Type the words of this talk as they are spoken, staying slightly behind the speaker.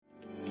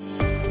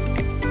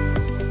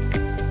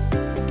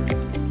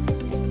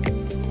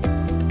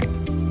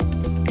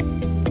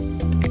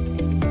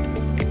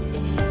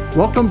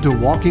Welcome to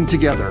Walking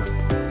Together,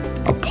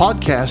 a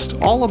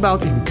podcast all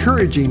about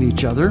encouraging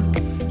each other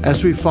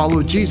as we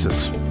follow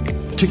Jesus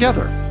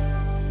together.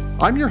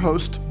 I'm your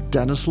host,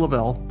 Dennis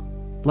Lavelle.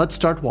 Let's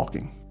start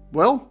walking.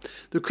 Well,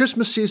 the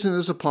Christmas season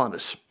is upon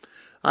us.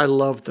 I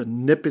love the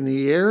nip in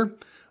the air.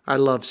 I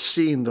love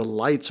seeing the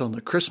lights on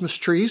the Christmas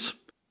trees.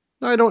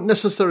 I don't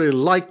necessarily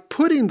like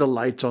putting the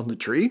lights on the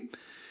tree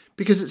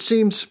because it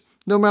seems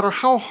no matter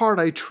how hard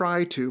I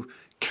try to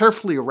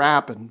carefully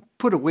wrap and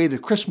put away the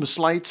Christmas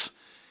lights,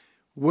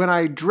 when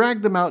I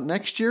drag them out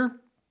next year,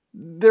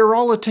 they're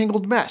all a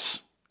tangled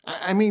mess.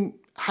 I mean,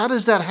 how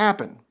does that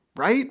happen,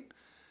 right?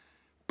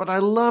 But I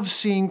love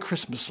seeing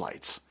Christmas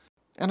lights,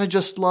 and I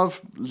just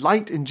love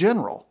light in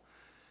general.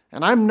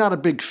 And I'm not a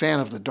big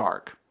fan of the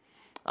dark.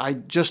 I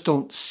just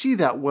don't see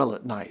that well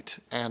at night,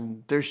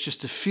 and there's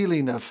just a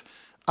feeling of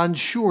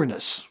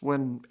unsureness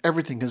when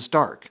everything is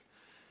dark.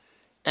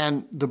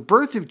 And the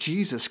birth of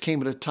Jesus came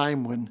at a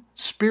time when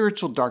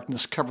spiritual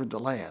darkness covered the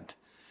land.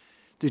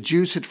 The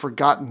Jews had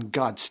forgotten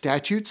God's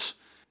statutes,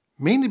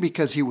 mainly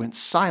because he went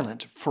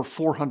silent for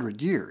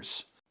 400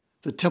 years.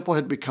 The temple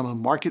had become a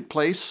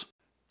marketplace.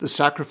 The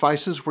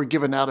sacrifices were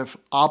given out of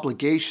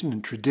obligation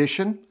and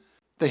tradition.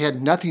 They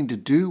had nothing to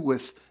do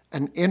with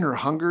an inner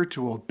hunger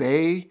to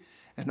obey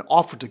and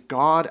offer to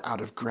God out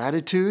of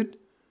gratitude.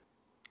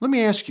 Let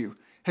me ask you,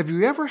 have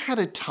you ever had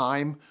a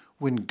time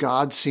when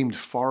God seemed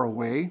far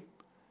away?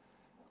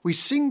 We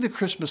sing the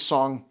Christmas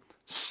song,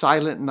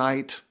 Silent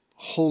Night,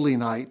 Holy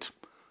Night,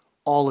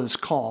 all is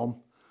calm,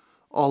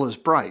 all is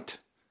bright.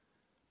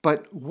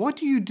 But what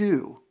do you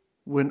do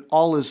when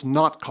all is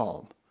not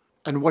calm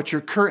and what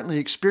you're currently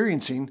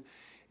experiencing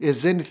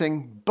is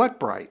anything but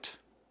bright?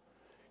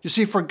 You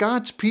see, for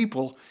God's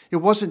people, it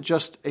wasn't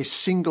just a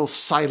single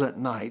silent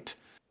night,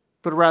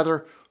 but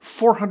rather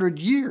 400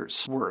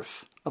 years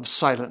worth of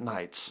silent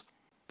nights.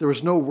 There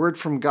was no word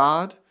from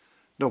God,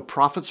 no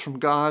prophets from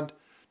God,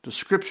 no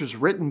scriptures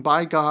written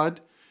by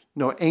God,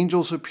 no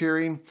angels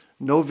appearing,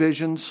 no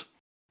visions.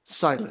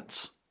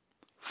 Silence.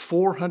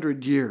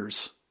 400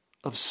 years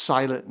of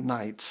silent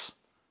nights.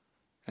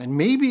 And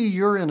maybe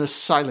you're in a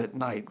silent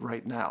night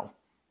right now.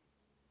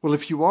 Well,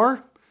 if you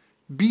are,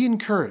 be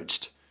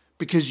encouraged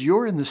because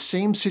you're in the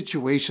same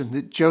situation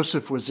that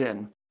Joseph was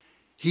in.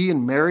 He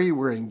and Mary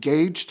were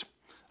engaged,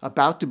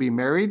 about to be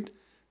married.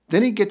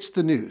 Then he gets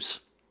the news.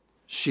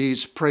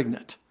 She's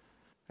pregnant.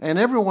 And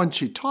everyone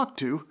she talked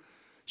to,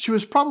 she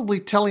was probably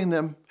telling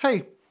them,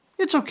 hey,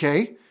 it's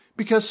okay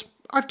because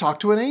I've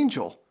talked to an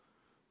angel.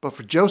 But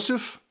for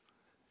Joseph,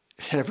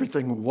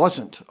 everything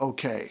wasn't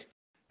okay.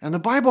 And the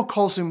Bible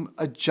calls him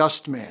a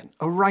just man,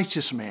 a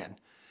righteous man.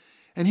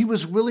 And he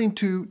was willing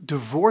to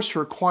divorce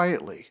her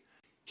quietly.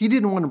 He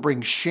didn't want to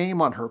bring shame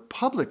on her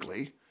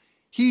publicly.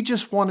 He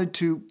just wanted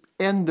to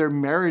end their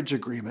marriage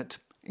agreement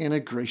in a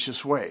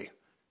gracious way.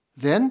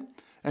 Then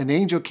an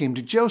angel came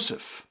to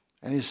Joseph,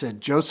 and he said,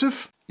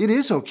 Joseph, it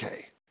is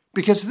okay,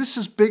 because this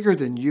is bigger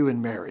than you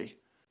and Mary,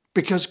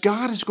 because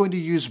God is going to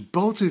use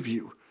both of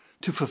you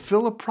to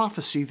fulfill a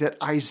prophecy that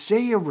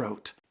Isaiah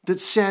wrote that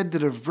said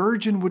that a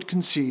virgin would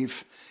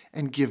conceive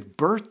and give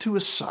birth to a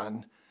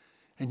son,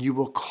 and you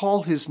will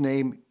call his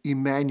name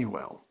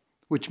Emmanuel,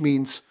 which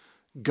means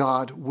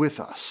God with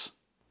us.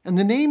 And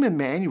the name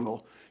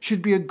Emmanuel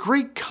should be a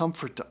great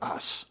comfort to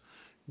us.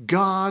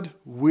 God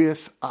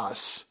with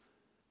us.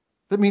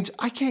 That means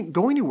I can't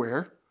go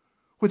anywhere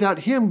without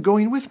him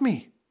going with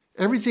me.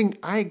 Everything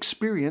I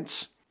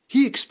experience,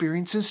 he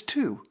experiences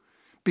too,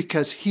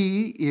 because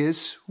he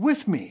is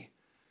with me.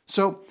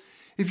 So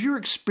if you're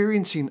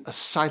experiencing a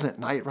silent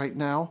night right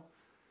now,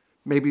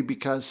 maybe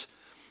because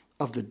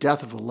of the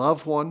death of a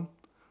loved one,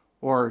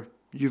 or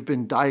you've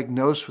been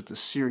diagnosed with a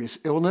serious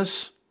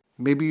illness,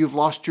 maybe you've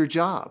lost your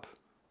job,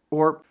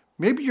 or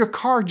maybe your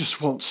car just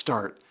won't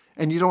start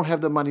and you don't have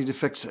the money to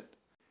fix it.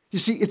 You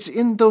see, it's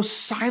in those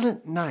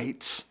silent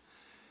nights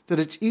that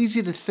it's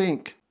easy to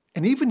think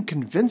and even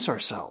convince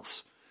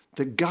ourselves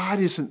that God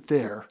isn't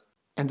there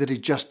and that he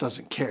just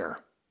doesn't care.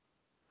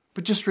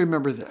 But just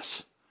remember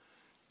this.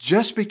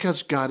 Just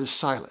because God is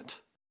silent,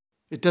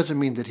 it doesn't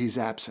mean that he's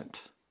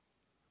absent.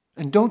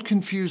 And don't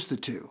confuse the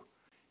two.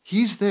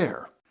 He's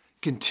there,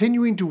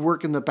 continuing to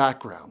work in the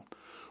background,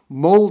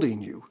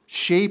 molding you,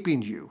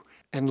 shaping you,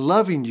 and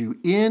loving you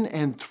in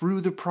and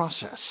through the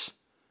process.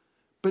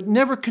 But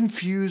never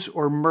confuse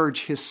or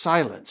merge his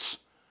silence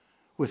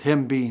with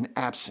him being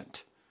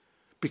absent,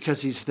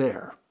 because he's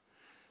there.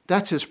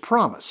 That's his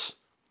promise.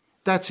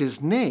 That's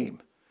his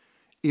name,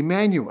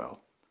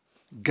 Emmanuel,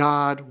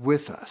 God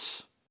with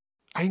us.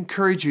 I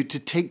encourage you to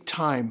take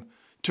time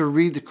to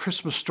read the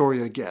Christmas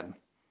story again,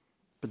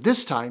 but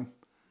this time,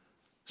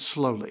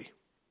 slowly.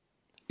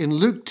 In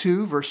Luke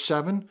 2, verse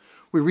 7,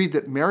 we read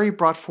that Mary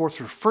brought forth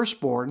her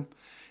firstborn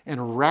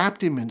and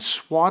wrapped him in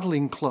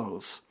swaddling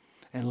clothes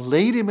and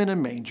laid him in a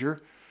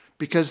manger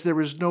because there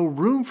was no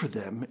room for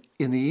them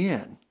in the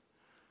inn.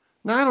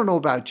 Now, I don't know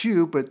about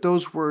you, but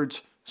those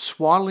words,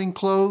 swaddling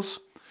clothes,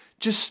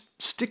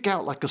 just stick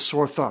out like a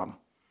sore thumb.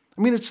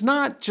 I mean, it's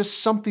not just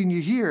something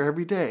you hear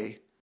every day.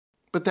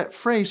 But that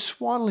phrase,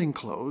 swaddling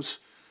clothes,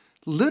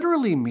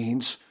 literally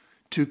means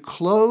to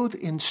clothe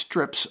in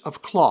strips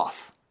of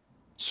cloth.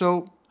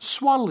 So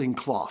swaddling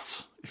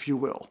cloths, if you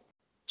will.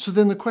 So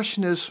then the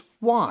question is,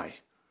 why?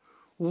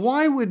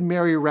 Why would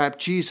Mary wrap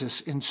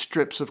Jesus in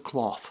strips of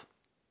cloth?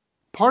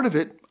 Part of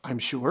it, I'm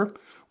sure,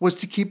 was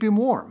to keep him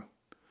warm.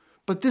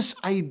 But this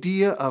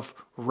idea of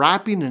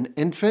wrapping an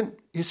infant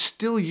is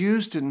still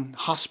used in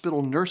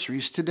hospital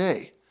nurseries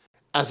today.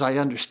 As I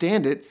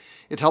understand it,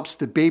 it helps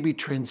the baby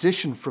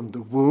transition from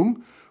the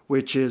womb,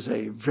 which is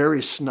a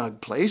very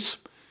snug place,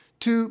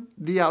 to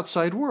the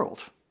outside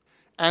world.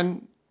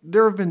 And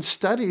there have been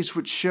studies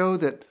which show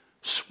that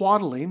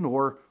swaddling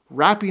or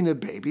wrapping a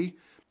baby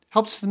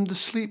helps them to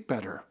sleep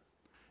better.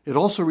 It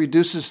also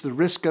reduces the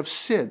risk of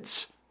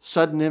SIDS,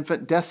 sudden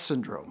infant death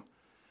syndrome,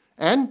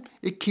 and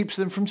it keeps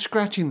them from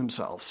scratching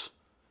themselves.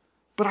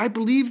 But I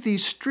believe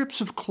these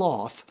strips of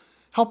cloth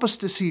help us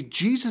to see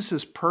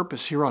Jesus'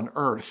 purpose here on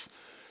earth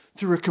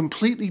through a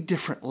completely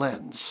different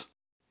lens.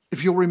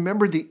 If you'll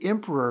remember, the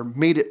emperor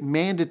made it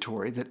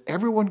mandatory that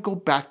everyone go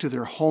back to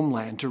their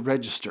homeland to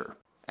register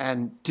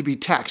and to be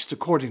taxed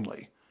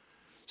accordingly.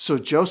 So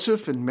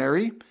Joseph and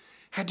Mary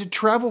had to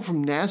travel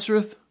from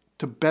Nazareth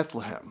to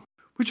Bethlehem,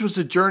 which was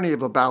a journey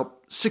of about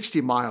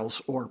 60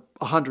 miles or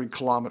 100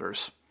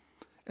 kilometers.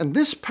 And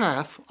this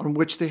path on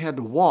which they had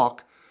to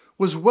walk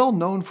was well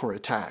known for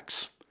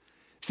attacks.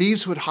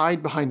 Thieves would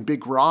hide behind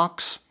big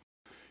rocks.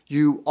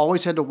 You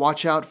always had to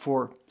watch out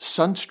for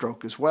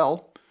sunstroke as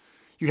well.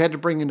 You had to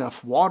bring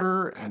enough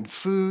water and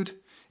food.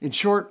 In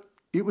short,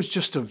 it was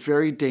just a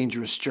very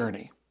dangerous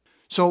journey.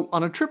 So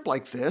on a trip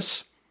like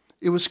this,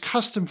 it was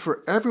custom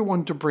for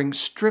everyone to bring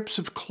strips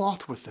of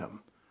cloth with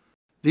them.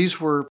 These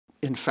were,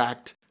 in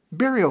fact,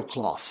 burial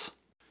cloths.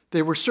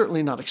 They were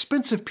certainly not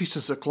expensive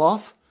pieces of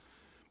cloth,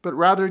 but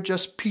rather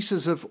just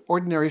pieces of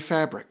ordinary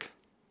fabric.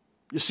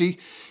 You see,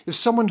 if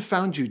someone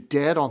found you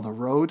dead on the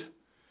road,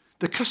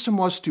 the custom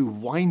was to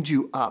wind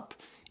you up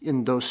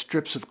in those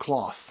strips of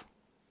cloth,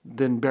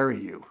 then bury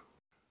you.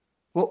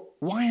 Well,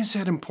 why is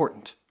that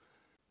important?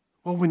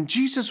 Well, when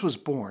Jesus was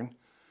born,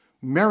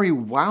 Mary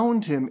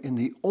wound him in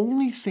the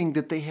only thing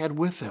that they had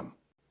with them,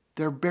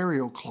 their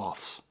burial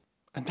cloths.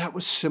 And that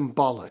was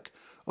symbolic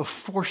of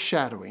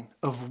foreshadowing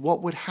of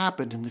what would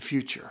happen in the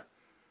future.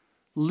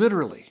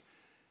 Literally,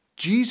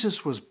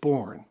 Jesus was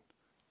born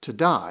to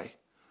die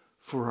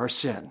for our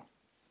sin.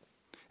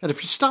 And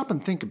if you stop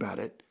and think about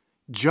it,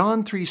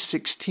 John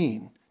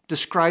 3:16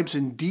 describes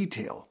in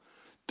detail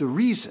the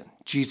reason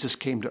Jesus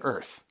came to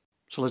earth.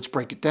 So let's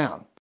break it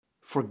down.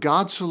 For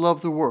God so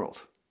loved the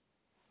world,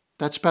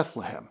 that's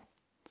Bethlehem,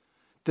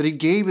 that he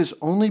gave his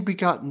only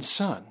begotten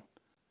Son,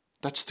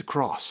 that's the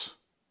cross,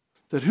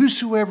 that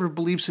whosoever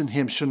believes in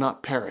him shall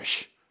not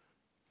perish,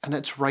 and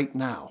that's right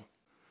now,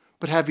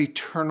 but have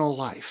eternal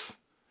life.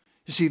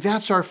 You see,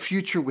 that's our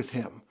future with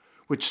him,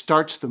 which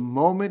starts the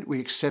moment we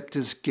accept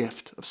his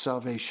gift of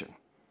salvation.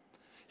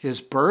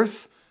 His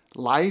birth,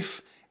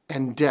 life,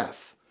 and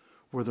death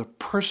were the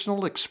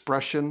personal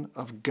expression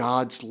of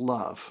God's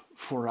love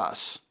for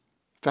us.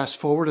 Fast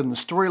forward in the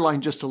storyline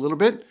just a little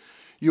bit,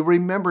 you'll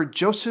remember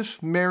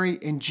Joseph, Mary,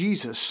 and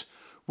Jesus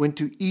went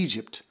to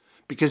Egypt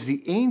because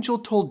the angel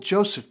told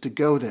Joseph to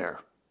go there.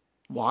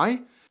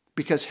 Why?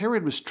 Because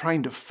Herod was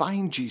trying to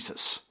find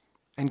Jesus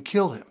and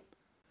kill him.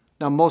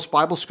 Now, most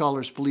Bible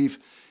scholars believe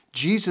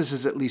Jesus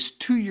is at least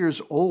 2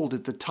 years old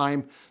at the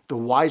time the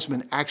wise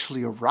men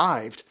actually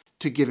arrived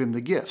to give him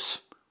the gifts.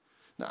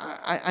 Now,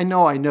 I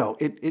know.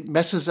 It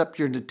messes up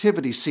your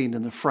nativity scene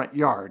in the front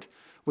yard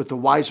with the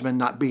wise men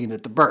not being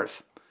at the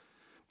birth.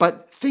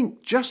 But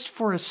think just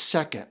for a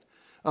second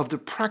of the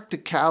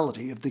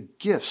practicality of the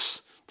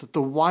gifts that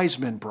the wise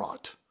men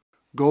brought.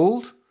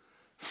 Gold,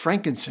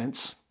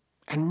 frankincense,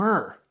 and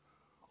myrrh.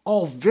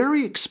 All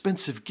very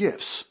expensive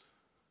gifts,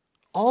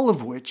 all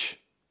of which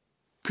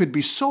could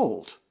be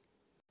sold.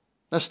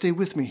 Now stay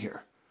with me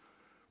here.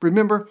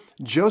 Remember,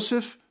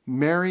 Joseph,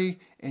 Mary,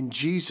 and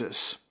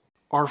Jesus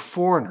are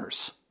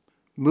foreigners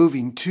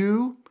moving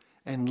to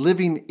and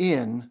living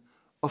in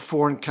a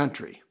foreign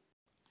country.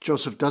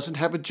 Joseph doesn't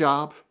have a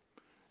job,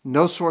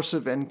 no source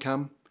of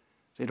income.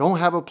 They don't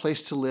have a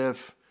place to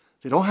live.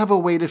 They don't have a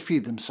way to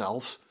feed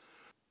themselves.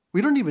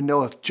 We don't even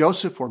know if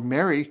Joseph or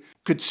Mary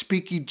could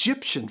speak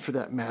Egyptian for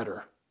that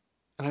matter.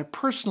 And I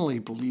personally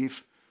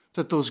believe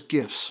that those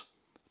gifts,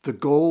 the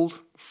gold,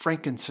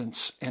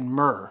 frankincense, and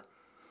myrrh,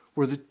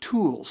 were the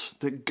tools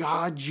that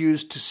God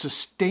used to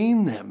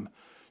sustain them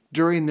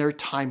during their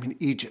time in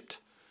Egypt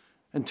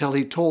until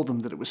he told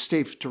them that it was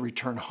safe to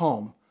return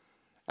home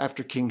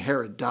after King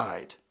Herod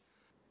died.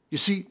 You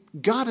see,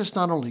 God is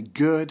not only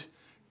good,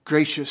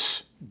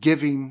 gracious,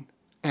 giving,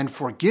 and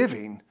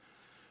forgiving,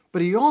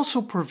 but he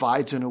also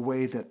provides in a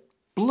way that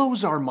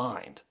blows our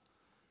mind.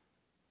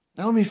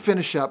 Now let me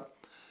finish up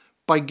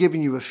by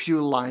giving you a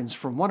few lines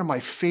from one of my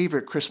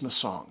favorite Christmas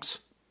songs.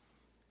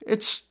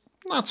 It's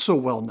not so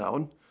well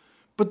known,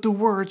 but the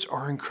words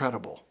are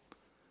incredible.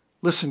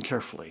 Listen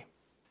carefully.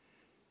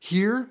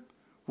 Here,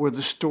 where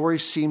the story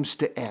seems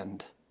to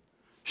end,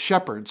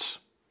 shepherds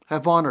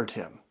have honored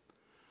him.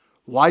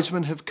 Wise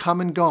men have come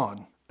and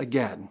gone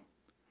again.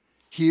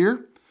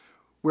 Here,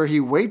 where he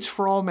waits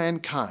for all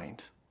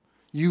mankind,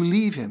 you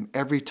leave him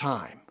every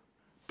time.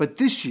 But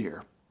this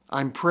year,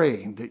 I'm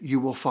praying that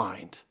you will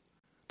find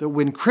that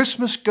when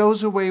Christmas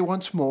goes away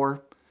once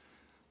more,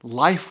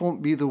 life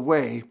won't be the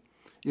way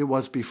it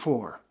was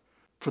before.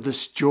 For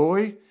this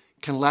joy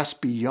can last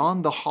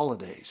beyond the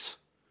holidays.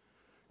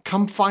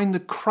 Come find the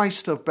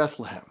Christ of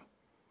Bethlehem.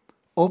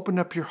 Open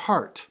up your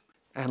heart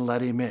and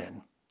let him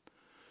in.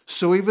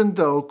 So even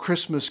though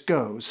Christmas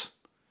goes,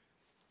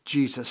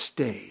 Jesus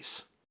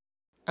stays.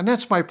 And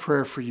that's my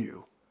prayer for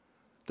you,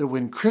 that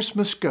when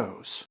Christmas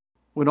goes,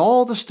 when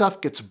all the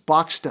stuff gets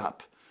boxed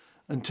up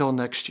until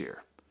next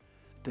year,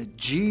 that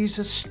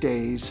Jesus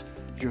stays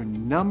your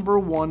number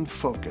one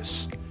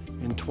focus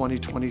in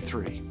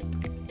 2023,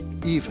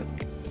 even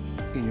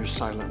in your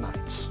silent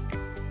nights.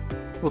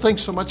 Well,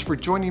 thanks so much for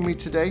joining me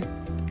today.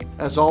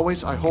 As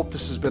always, I hope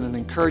this has been an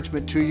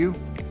encouragement to you.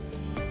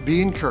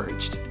 Be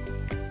encouraged.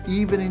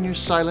 Even in your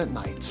silent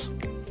nights,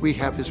 we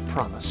have his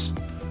promise.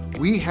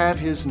 We have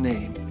his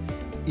name,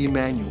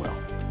 Emmanuel,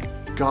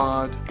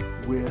 God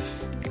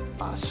with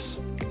us.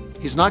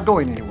 He's not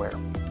going anywhere.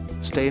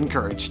 Stay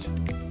encouraged.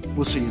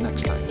 We'll see you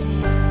next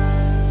time.